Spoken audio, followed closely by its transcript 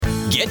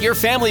Get your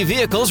family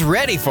vehicles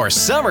ready for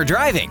summer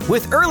driving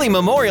with early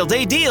Memorial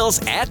Day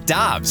deals at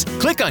Dobbs.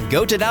 Click on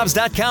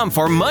GoToDobbs.com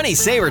for money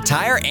saver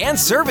tire and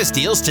service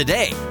deals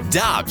today.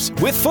 Dobbs,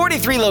 with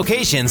 43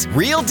 locations,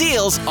 real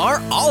deals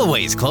are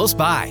always close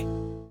by.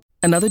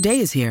 Another day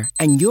is here,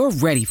 and you're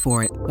ready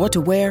for it. What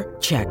to wear?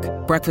 Check.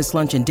 Breakfast,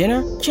 lunch, and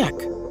dinner? Check.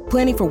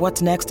 Planning for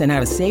what's next and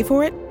how to save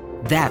for it?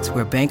 That's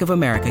where Bank of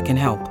America can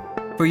help.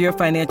 For your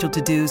financial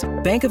to-dos,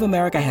 Bank of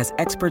America has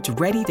experts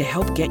ready to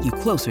help get you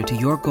closer to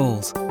your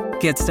goals.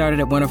 Get started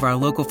at one of our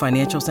local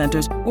financial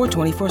centers or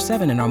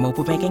 24/7 in our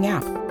mobile banking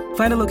app.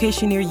 Find a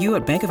location near you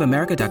at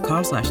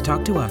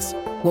bankofamerica.com/talktous.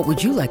 What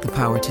would you like the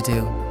power to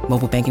do?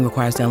 Mobile banking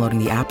requires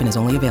downloading the app and is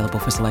only available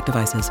for select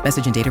devices.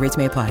 Message and data rates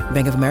may apply.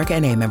 Bank of America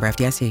N.A., member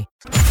FDIC.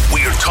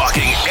 We're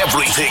talking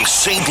everything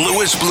St.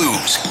 Louis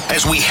Blues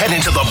as we head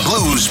into the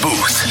Blues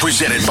Booth.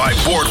 Presented by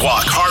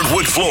Boardwalk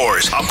Hardwood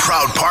Floors, a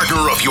proud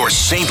partner of your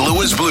St.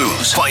 Louis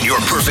Blues. Find your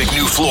perfect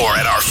new floor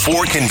at our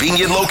 4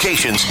 convenient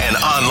locations and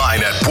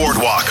online at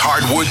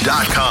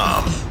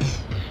boardwalkhardwood.com.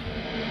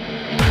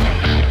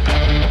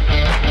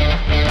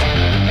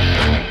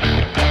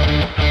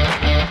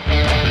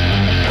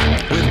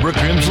 Brooke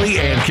Grimsley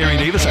and Carrie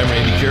Davis. I'm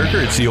Randy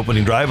Carricker. It's the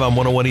opening drive on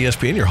 101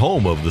 ESPN, your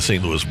home of the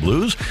St. Louis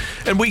Blues.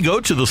 And we go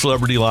to the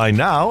celebrity line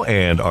now,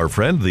 and our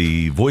friend,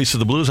 the voice of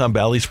the Blues on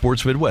Bally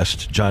Sports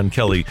Midwest, John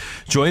Kelly,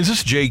 joins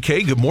us.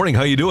 JK, good morning.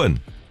 How you doing?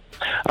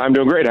 I'm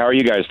doing great. How are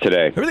you guys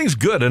today? Everything's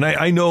good, and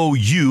I know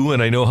you,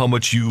 and I know how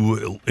much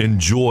you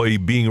enjoy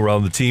being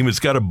around the team. It's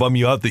got to bum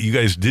you out that you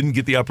guys didn't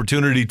get the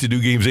opportunity to do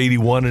games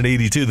 81 and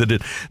 82, that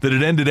it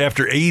ended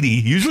after 80.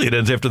 Usually it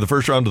ends after the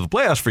first round of the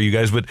playoffs for you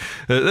guys, but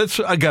that's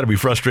got to be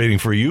frustrating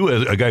for you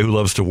as a guy who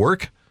loves to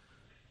work.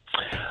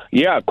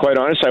 Yeah, quite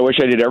honest, I wish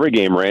I did every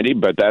game, Randy,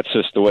 but that's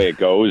just the way it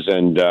goes.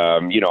 And,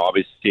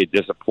 obviously a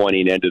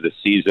disappointing end of the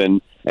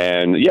season.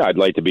 And, yeah, I'd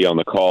like to be on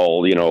the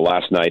call,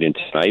 last night and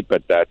tonight,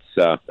 but that's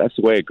the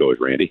way it goes,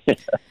 Randy.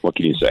 What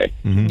can you say?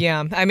 Mm-hmm.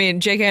 Yeah, I mean,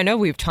 JK, I know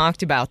we've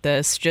talked about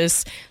this,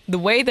 just the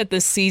way that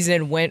the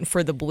season went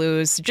for the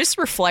Blues, just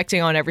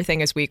reflecting on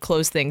everything as we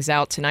close things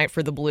out tonight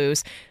for the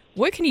Blues.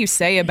 What can you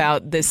say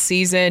about this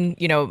season,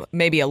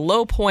 maybe a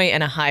low point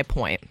and a high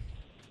point?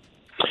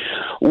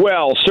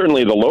 Well,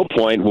 certainly the low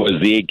point was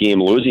the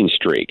 8-game losing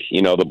streak.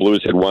 The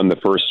Blues had won the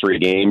first 3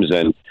 games,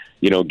 and,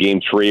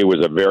 Game 3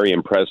 was a very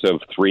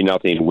impressive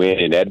 3-0 win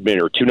in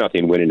Edmonton, or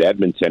 2-0 win in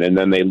Edmonton, and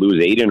then they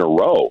lose 8 in a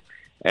row.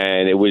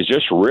 And it was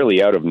just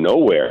really out of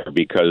nowhere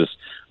because,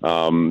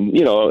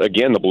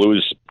 again, the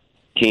Blues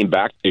came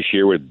back this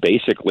year with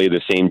basically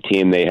the same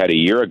team they had a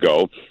year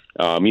ago.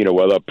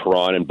 Whether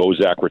Perron and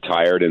Bozak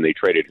retired and they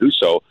traded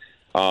Husso.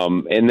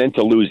 And then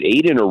to lose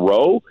 8 in a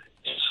row,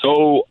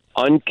 so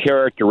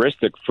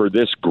uncharacteristic for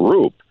this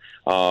group.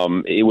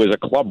 It was a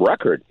club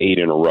record, 8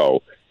 in a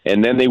row,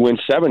 and then they win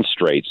 7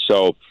 straight.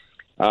 So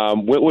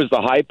what was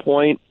the high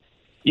point?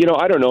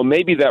 I don't know,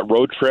 maybe that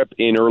road trip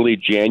in early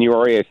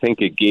January. I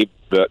think it gave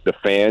the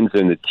fans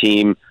and the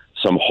team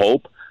some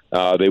hope.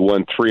 They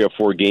won 3 or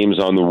 4 games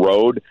on the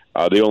road.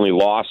 The only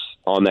loss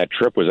on that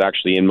trip was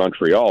actually in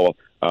Montreal,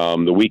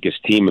 the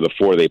weakest team of the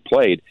 4 they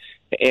played.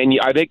 And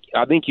I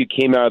think you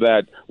came out of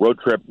that road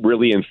trip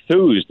really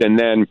enthused, and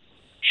then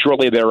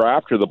shortly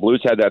thereafter, the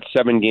Blues had that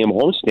 7-game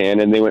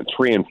homestand, and they went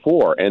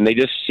 3-4, and they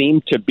just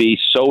seemed to be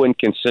so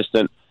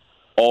inconsistent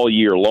all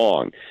year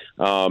long.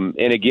 And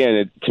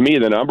again, to me,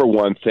 the number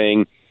one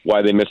thing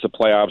why they missed the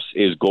playoffs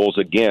is goals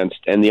against.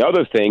 And the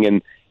other thing,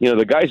 and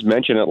the guys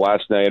mentioned it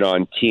last night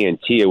on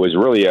TNT, it was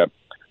really a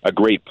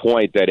great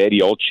point that Eddie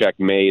Olczyk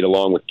made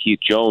along with Keith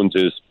Jones,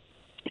 is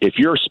if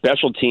your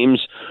special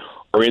teams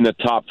are in the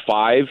top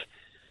 5,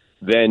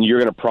 then you're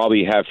going to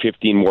probably have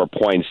 15 more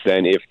points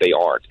than if they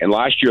aren't. And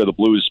last year, the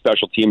Blues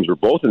special teams were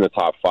both in the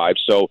top 5.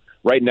 So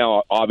right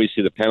now,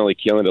 obviously, the penalty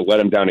killing that let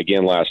them down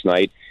again last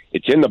night,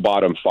 it's in the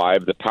bottom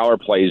 5. The power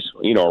plays,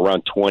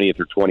 around 20th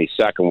or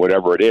 22nd,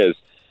 whatever it is.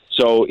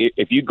 So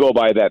if you go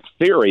by that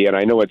theory, and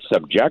I know it's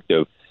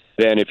subjective,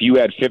 then if you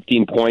add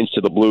 15 points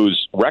to the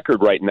Blues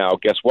record right now,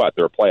 guess what?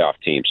 They're a playoff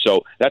team.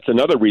 So that's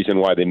another reason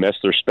why they missed.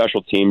 Their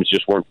special teams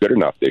just weren't good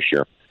enough this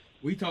year.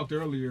 We talked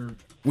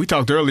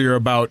earlier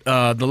about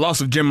the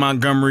loss of Jim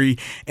Montgomery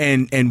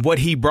and what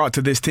he brought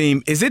to this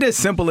team. Is it as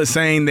simple as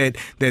saying that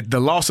the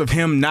loss of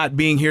him not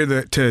being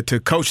here to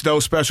coach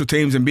those special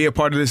teams and be a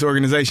part of this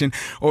organization,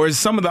 or is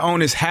some of the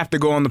onus have to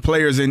go on the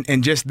players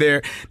and just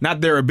their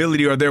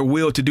ability or their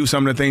will to do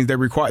some of the things that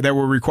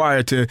were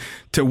required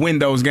to win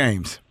those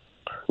games?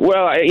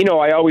 Well,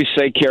 I always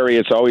say, Kerry,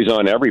 it's always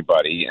on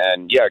everybody.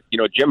 And, yeah,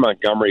 Jim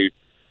Montgomery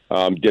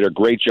did a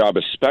great job,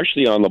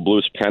 especially on the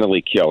Blues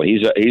penalty kill.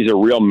 He's a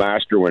real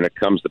master when it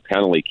comes to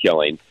penalty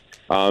killing.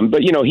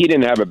 But he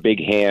didn't have a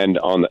big hand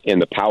in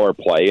the power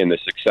play and the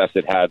success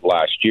it had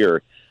last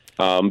year.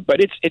 But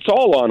it's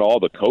all on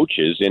all the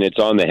coaches, and it's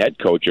on the head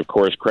coach, of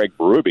course, Craig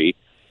Berube,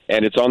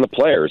 and it's on the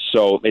players.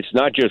 So it's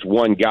not just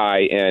one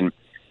guy. And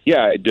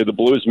Yeah, did the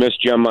Blues miss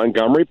Jim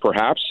Montgomery?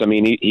 Perhaps. I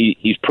mean,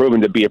 he's proven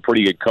to be a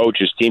pretty good coach.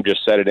 His team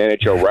just set an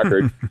NHL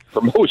record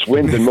for most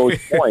wins and most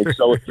points.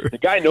 So the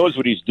guy knows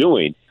what he's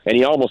doing, and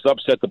he almost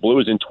upset the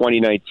Blues in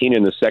 2019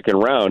 in the second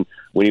round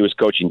when he was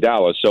coaching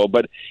Dallas. So,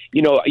 but,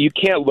 you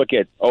can't look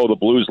at, the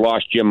Blues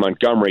lost Jim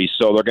Montgomery,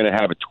 so they're going to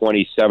have a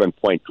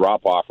 27-point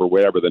drop-off or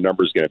whatever the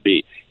number's going to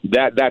be.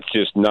 That's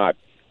just not,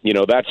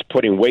 that's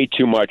putting way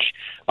too much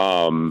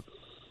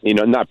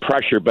not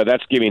pressure, but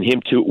that's giving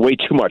him way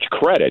too much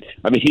credit.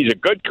 I mean, he's a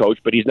good coach,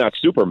 but he's not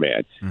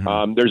Superman.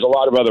 Mm-hmm. There's a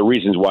lot of other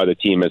reasons why the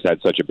team has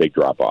had such a big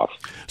drop-off.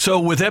 So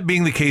with that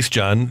being the case,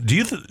 John, do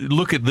you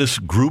look at this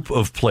group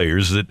of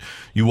players that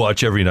you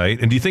watch every night,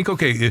 and do you think,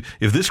 okay,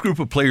 if this group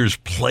of players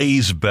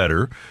plays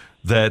better,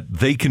 that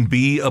they can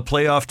be a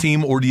playoff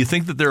team, or do you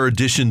think that there are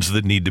additions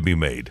that need to be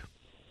made?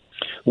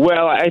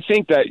 Well, I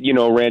think that,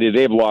 Randy,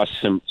 they've lost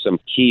some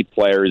key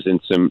players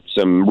and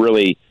some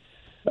really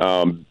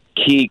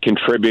key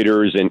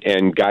contributors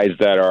and guys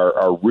that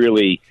are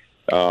really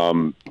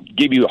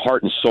give you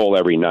heart and soul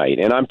every night.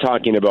 And I'm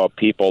talking about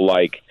people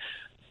like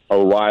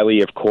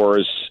O'Reilly, of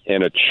course,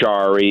 and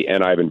Achari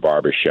and Ivan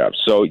Barbashev.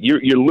 So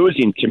you're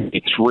losing to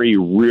me three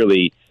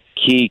really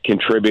key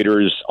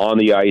contributors on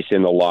the ice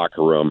in the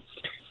locker room.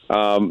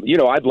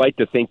 I'd like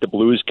to think the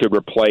Blues could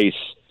replace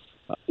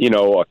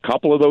a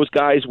couple of those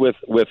guys with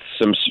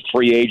some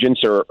free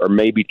agents or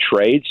maybe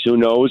trades. Who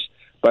knows?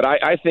 But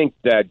I think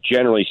that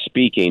generally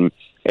speaking,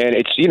 and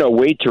it's,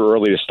 way too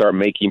early to start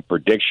making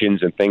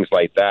predictions and things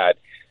like that.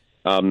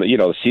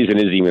 The season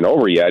isn't even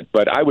over yet,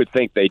 but I would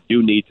think they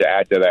do need to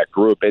add to that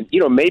group and,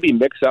 maybe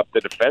mix up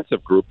the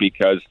defensive group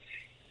because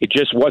it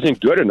just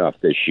wasn't good enough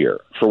this year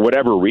for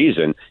whatever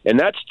reason. And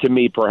that's, to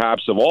me,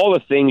 perhaps of all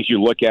the things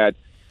you look at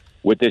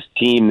with this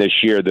team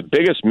this year, the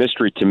biggest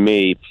mystery to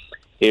me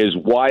is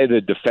why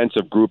the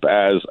defensive group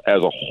as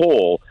a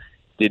whole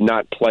did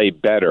not play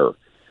better.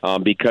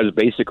 Because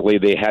basically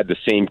they had the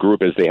same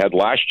group as they had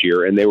last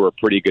year, and they were a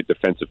pretty good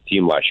defensive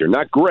team last year.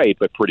 Not great,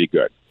 but pretty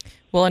good.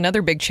 Well,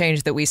 another big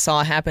change that we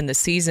saw happen this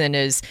season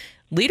is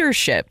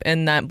leadership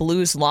in that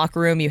Blues locker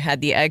room. You had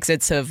the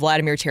exits of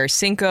Vladimir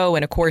Tarasenko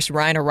and, of course,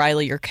 Ryan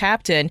O'Reilly, your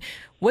captain.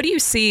 What do you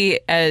see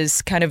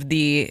as kind of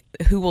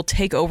who will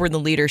take over the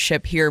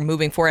leadership here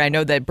moving forward? I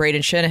know that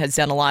Braden Shen has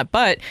done a lot,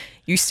 but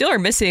you still are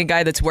missing a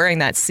guy that's wearing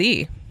that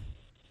C.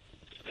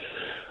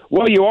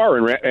 Well, you are,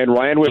 and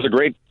Ryan was a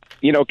great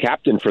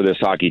captain for this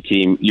hockey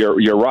team.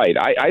 You're right.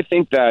 I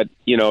think that,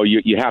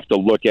 you have to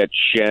look at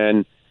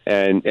Shen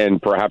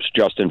and perhaps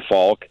Justin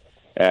Falk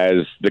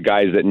as the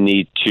guys that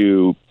need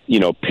to,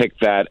 pick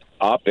that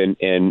up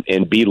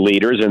and be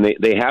leaders. And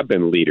they have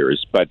been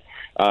leaders, but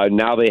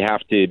now they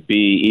have to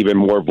be even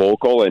more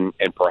vocal and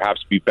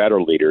perhaps be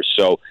better leaders.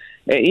 So,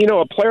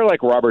 a player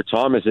like Robert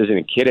Thomas isn't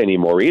a kid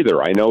anymore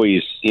either. I know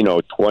he's,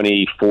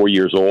 24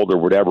 years old or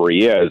whatever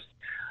he is.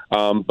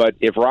 But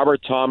if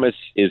Robert Thomas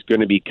is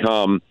going to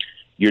become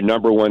your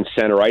number one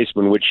center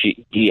iceman, which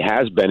he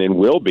has been and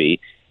will be,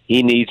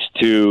 he needs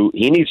to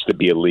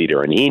be a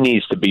leader, and he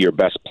needs to be your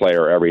best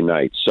player every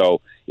night.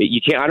 So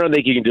you can't. I don't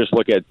think you can just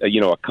look at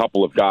a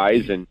couple of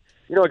guys, and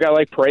a guy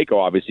like Parayko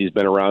obviously has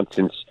been around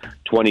since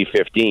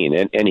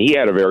 2015, and he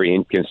had a very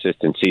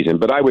inconsistent season.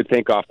 But I would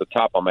think off the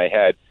top of my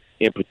head,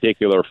 in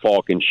particular,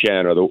 Falk and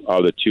Shen are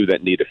the two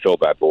that need to fill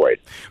that void.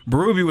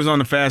 Berube was on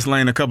the Fast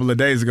Lane a couple of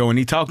days ago, and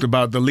he talked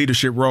about the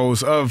leadership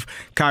roles of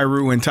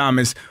Kyrou and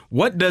Thomas.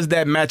 What does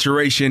that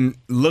maturation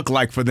look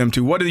like for them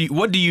two? What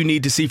do you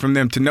need to see from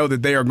them to know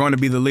that they are going to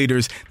be the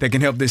leaders that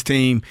can help this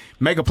team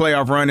make a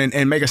playoff run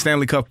and make a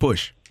Stanley Cup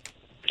push?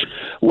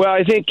 Well,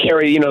 I think,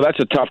 Kerry, that's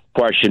a tough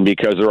question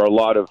because there are a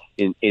lot of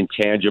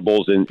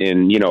intangibles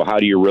in how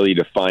do you really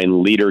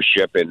define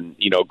leadership and,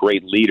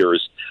 great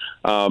leaders.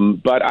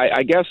 But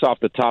I guess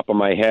off the top of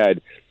my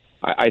head,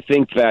 I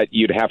think that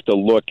you'd have to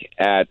look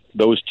at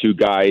those two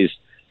guys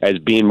as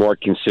being more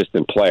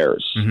consistent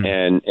players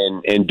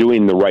and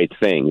doing the right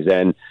things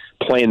and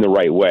playing the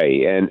right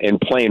way and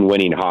playing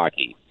winning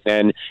hockey.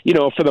 And,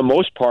 for the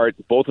most part,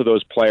 both of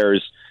those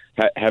players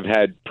have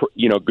had,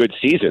 good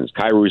seasons.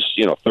 Kyrou's,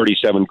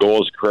 37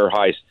 goals, career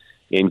highs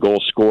in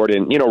goals scored.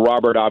 And,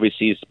 Robert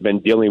obviously has been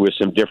dealing with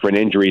some different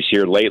injuries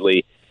here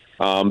lately.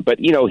 But,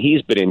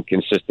 he's been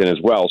inconsistent as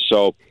well.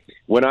 So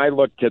when I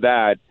look to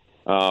that,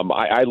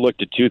 I look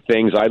to two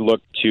things. I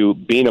look to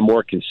being a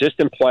more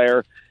consistent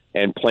player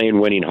and playing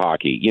winning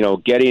hockey,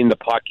 getting the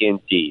puck in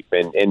deep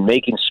and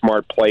making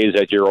smart plays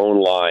at your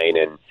own line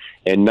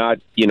and not,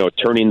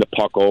 turning the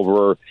puck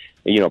over,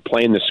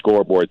 playing the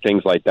scoreboard,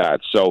 things like that.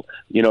 So,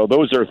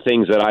 those are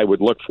things that I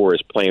would look for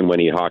as playing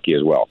winning hockey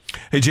as well.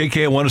 Hey,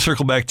 JK, I want to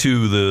circle back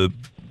to the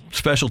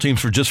special teams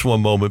for just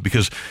one moment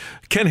because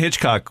Ken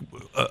Hitchcock,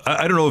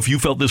 I don't know if you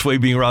felt this way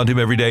being around him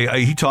every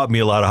day. He taught me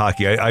a lot of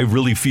hockey. I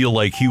really feel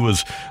like he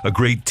was a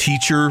great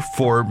teacher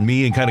for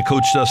me and kind of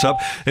coached us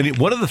up. And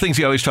one of the things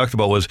he always talked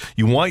about was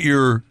you want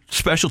your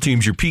special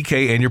teams, your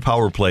PK and your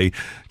power play,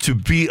 to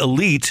be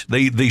elite.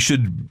 They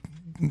should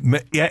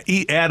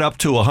add up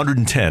to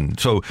 110.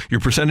 So your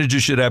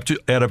percentages should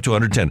add up to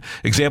 110.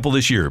 Example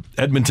this year,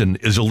 Edmonton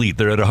is elite.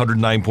 They're at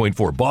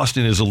 109.4.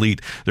 Boston is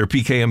elite. Their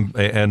PK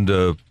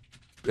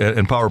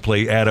and power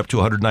play add up to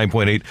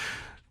 109.8.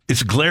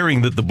 It's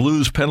glaring that the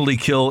Blues penalty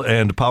kill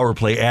and power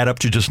play add up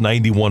to just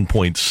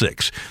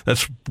 91.6.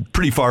 That's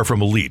pretty far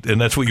from elite, and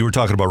that's what you were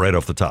talking about right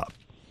off the top.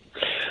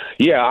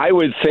 Yeah, I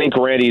would think,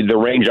 Randy, the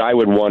range I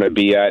would want to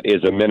be at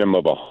is a minimum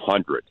of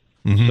 100.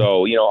 Mm-hmm.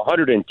 So,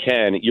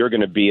 110, you're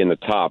going to be in the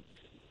top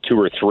 2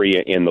 or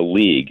 3 in the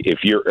league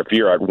if you're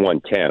at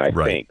 110, I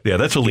think. Yeah,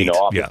 that's elite.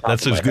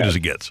 That's as good as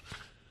it gets.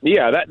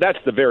 Yeah, that's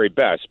the very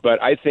best.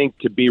 But I think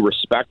to be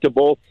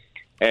respectable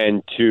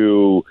and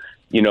to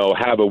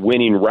have a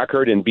winning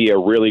record and be a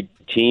really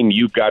good team,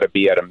 you've got to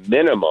be at a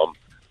minimum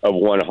of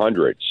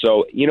 100.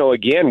 So,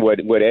 again,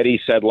 what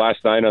Eddie said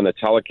last night on the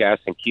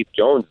telecast and Keith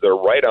Jones, they're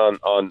right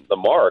on the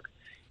mark,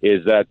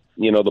 is that,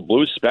 the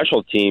Blues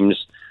special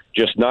teams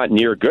just not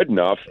near good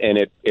enough, and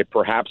it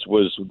perhaps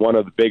was one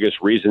of the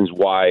biggest reasons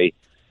why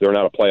they're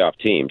not a playoff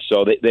team.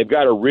 So they've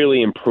got to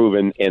really improve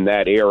in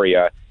that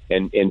area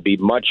and be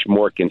much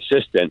more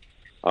consistent.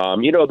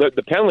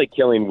 The penalty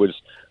killing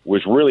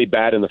was really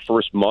bad in the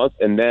first month,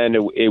 and then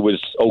it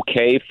was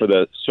okay for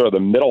the sort of the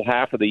middle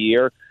half of the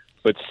year.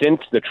 But since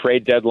the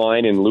trade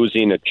deadline and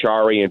losing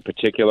Achari in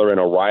particular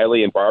and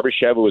O'Reilly and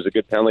Barbashev, who was a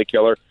good penalty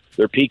killer,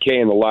 their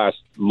PK in the last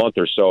month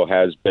or so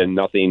has been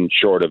nothing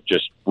short of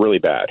just really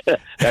bad.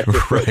 That's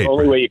the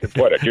only way you can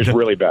put it, just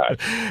really bad.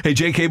 Hey,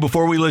 JK,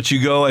 before we let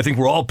you go, I think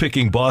we're all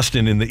picking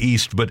Boston in the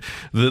East, but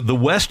the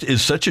West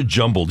is such a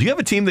jumble. Do you have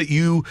a team that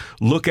you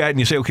look at and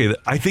you say, okay,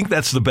 I think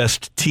that's the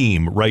best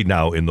team right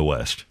now in the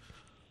West?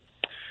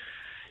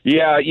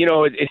 Yeah,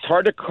 it's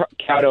hard to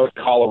count out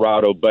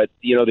Colorado, but,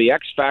 the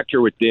X factor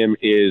with them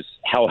is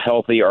how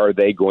healthy are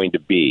they going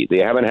to be? They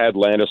haven't had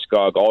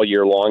Landeskog all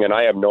year long, and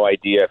I have no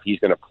idea if he's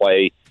going to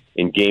play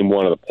in Game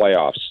 1 of the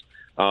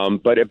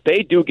playoffs. But if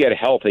they do get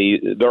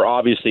healthy, they're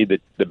obviously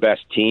the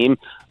best team.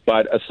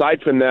 But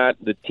aside from that,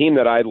 the team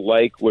that I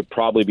like would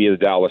probably be the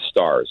Dallas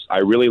Stars. I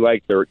really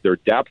like their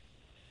depth,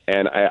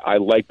 and I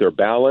like their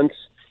balance,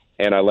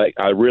 and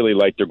I really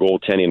like their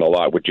goaltending a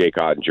lot with Jake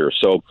Ottinger.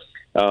 So,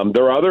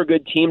 there are other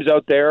good teams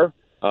out there.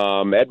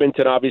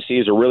 Edmonton obviously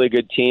is a really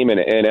good team, and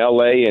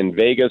LA and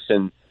Vegas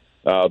and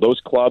those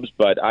clubs.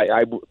 But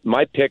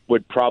my pick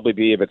would probably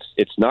be, if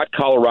it's not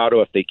Colorado,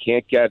 if they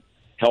can't get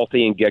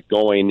healthy and get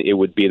going, it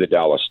would be the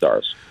Dallas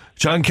Stars.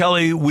 John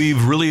Kelly,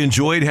 we've really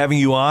enjoyed having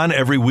you on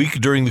every week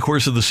during the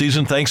course of the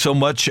season. Thanks so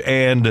much,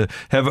 and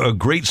have a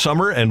great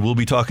summer. And we'll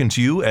be talking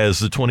to you as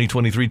the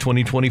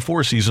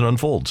 2023-2024 season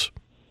unfolds.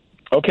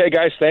 Okay,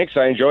 guys, thanks.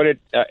 I enjoyed it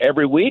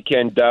every week,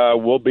 and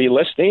we'll be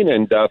listening,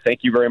 and thank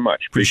you very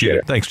much. Appreciate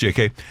it. Thanks,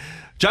 JK.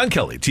 John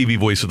Kelly, TV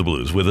voice of the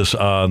Blues, with us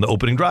on the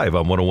opening drive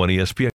on 101 ESPN.